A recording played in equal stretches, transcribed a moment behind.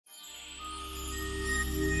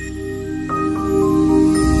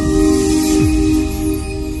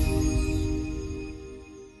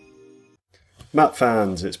Map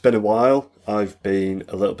fans, it's been a while. I've been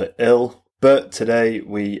a little bit ill, but today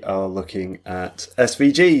we are looking at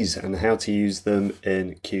SVGs and how to use them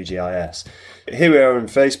in QGIS. Here we are on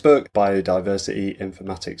Facebook, Biodiversity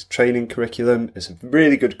Informatics Training Curriculum. It's a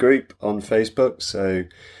really good group on Facebook, so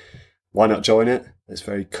why not join it? It's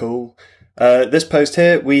very cool. This post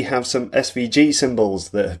here, we have some SVG symbols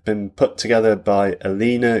that have been put together by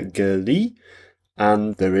Alina Gerlée,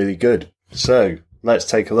 and they're really good. So let's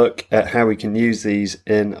take a look at how we can use these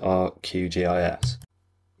in our QGIS.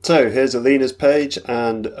 So here's Alina's page,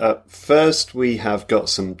 and first we have got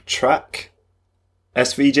some track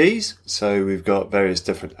SVGs. So we've got various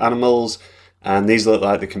different animals, and these look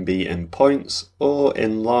like they can be in points or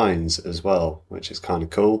in lines as well, which is kind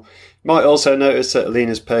of cool. You might also notice that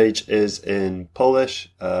Alina's page is in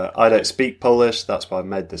Polish. I don't speak Polish, that's why I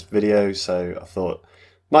made this video, so I thought it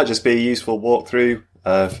might just be a useful walkthrough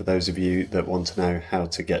for those of you that want to know how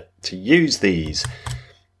to get to use these.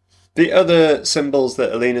 The other symbols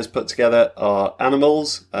that Alina's put together are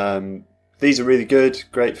animals. These are really good,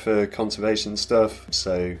 great for conservation stuff.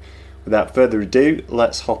 So without further ado,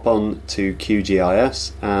 let's hop on to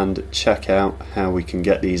QGIS and check out how we can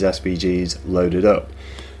get these SVGs loaded up.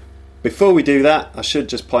 Before we do that, I should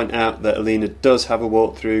just point out that Alina does have a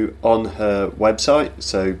walkthrough on her website,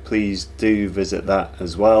 so please do visit that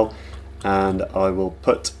as well. And I will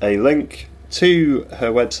put a link to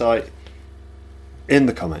her website in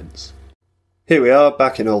the comments. Here we are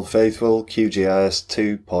back in Old Faithful, QGIS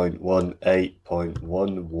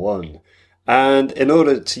 2.18.11. And in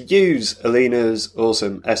order to use Alina's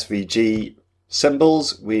awesome SVG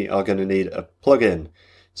symbols, we are going to need a plugin.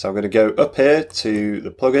 So I'm going to go up here to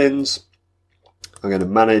the plugins. I'm going to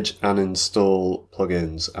manage and install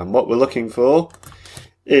plugins. And what we're looking for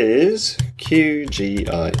is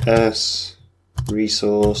QGIS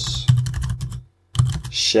Resource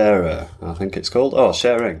Sharer, I think it's called. Oh,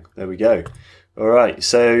 sharing. There we go. All right,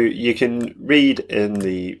 so you can read in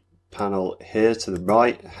the panel here to the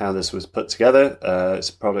right how this was put together. It's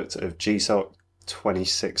a product of GSOC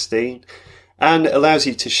 2016 and it allows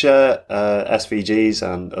you to share SVGs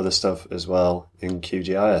and other stuff as well in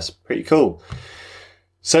QGIS. Pretty cool.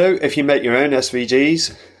 So if you make your own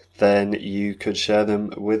SVGs, then you could share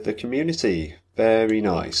them with the community. Very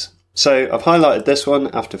nice. So I've highlighted this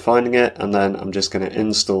one after finding it, and then I'm just going to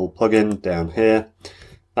install plugin down here.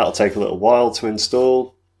 That'll take a little while to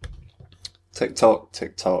install. Tick tock,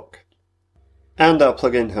 tick tock. And our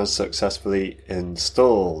plugin has successfully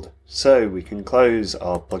installed. So we can close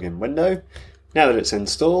our plugin window. Now that it's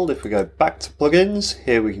installed, if we go back to plugins,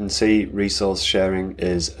 here we can see resource sharing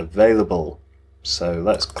is available. So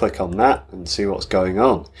let's click on that and see what's going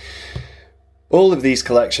on. All of these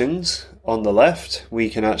collections on the left we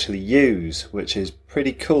can actually use, which is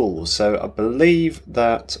pretty cool. So I believe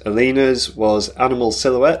that Alina's was animal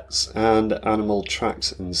silhouettes and animal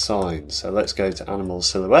tracks and signs. So let's go to animal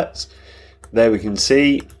silhouettes. There we can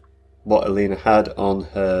see what Alina had on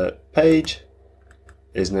her page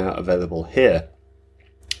is now available here.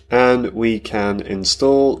 And we can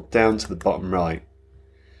install down to the bottom right.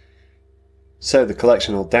 So the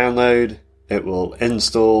collection will download, it will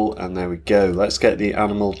install, and there we go. Let's get the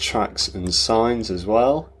animal tracks and signs as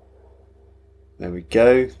well. There we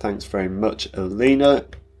go. Thanks very much, Alina.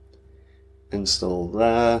 Install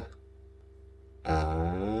there.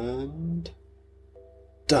 And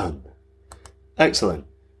done. Excellent.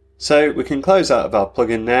 So we can close out of our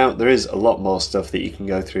plugin now. There is a lot more stuff that you can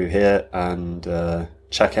go through here and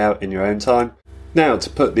check out in your own time. Now to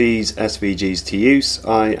put these SVGs to use,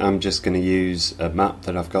 I am just going to use a map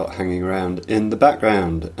that I've got hanging around in the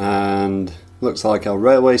background, and looks like our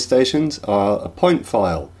railway stations are a point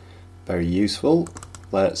file. Very useful.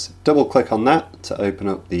 Let's double click on that to open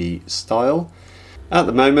up the style. At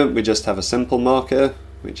the moment we just have a simple marker,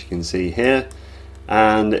 which you can see here,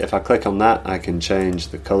 and if I click on that I can change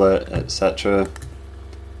the colour, etc.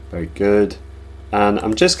 Very good. And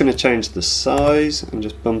I'm just going to change the size and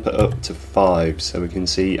just bump it up to 5 so we can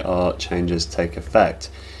see our changes take effect.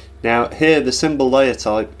 Now here the symbol layer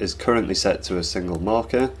type is currently set to a single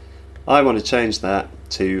marker. I want to change that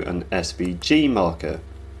to an SVG marker.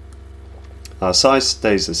 Our size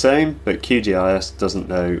stays the same, but QGIS doesn't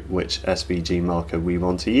know which SVG marker we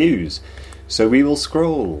want to use. So we will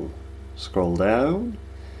scroll down,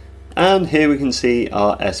 and here we can see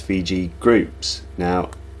our SVG groups. Now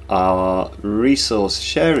our resource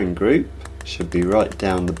sharing group should be right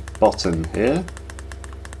down the bottom here,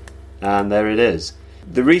 and there it is.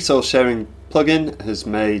 The resource sharing plugin has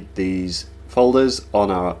made these folders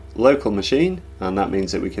on our local machine, and that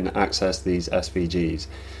means that we can access these SVGs.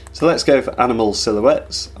 So let's go for animal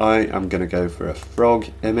silhouettes. I am going to go for a frog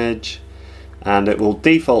image, and it will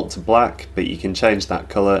default to black, but you can change that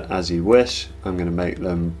colour as you wish. I'm going to make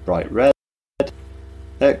them bright red.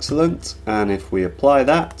 Excellent. And if we apply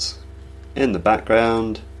that in the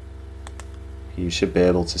background, you should be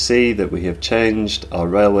able to see that we have changed our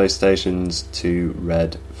railway stations to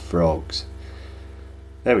red frogs.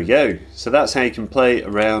 There we go. So that's how you can play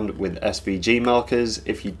around with SVG markers.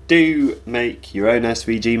 If you do make your own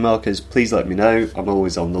SVG markers, please let me know. I'm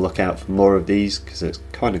always on the lookout for more of these because it's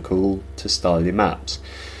kind of cool to style your maps.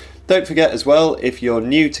 Don't forget as well, if you're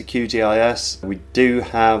new to QGIS, we do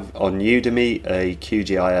have on Udemy a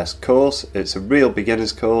QGIS course. It's a real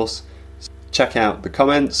beginner's course. Check out the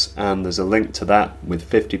comments and there's a link to that with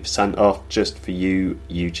 50% off just for you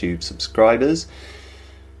YouTube subscribers.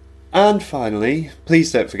 And finally,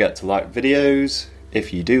 please don't forget to like videos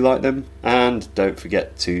if you do like them, and don't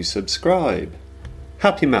forget to subscribe.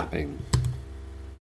 Happy mapping!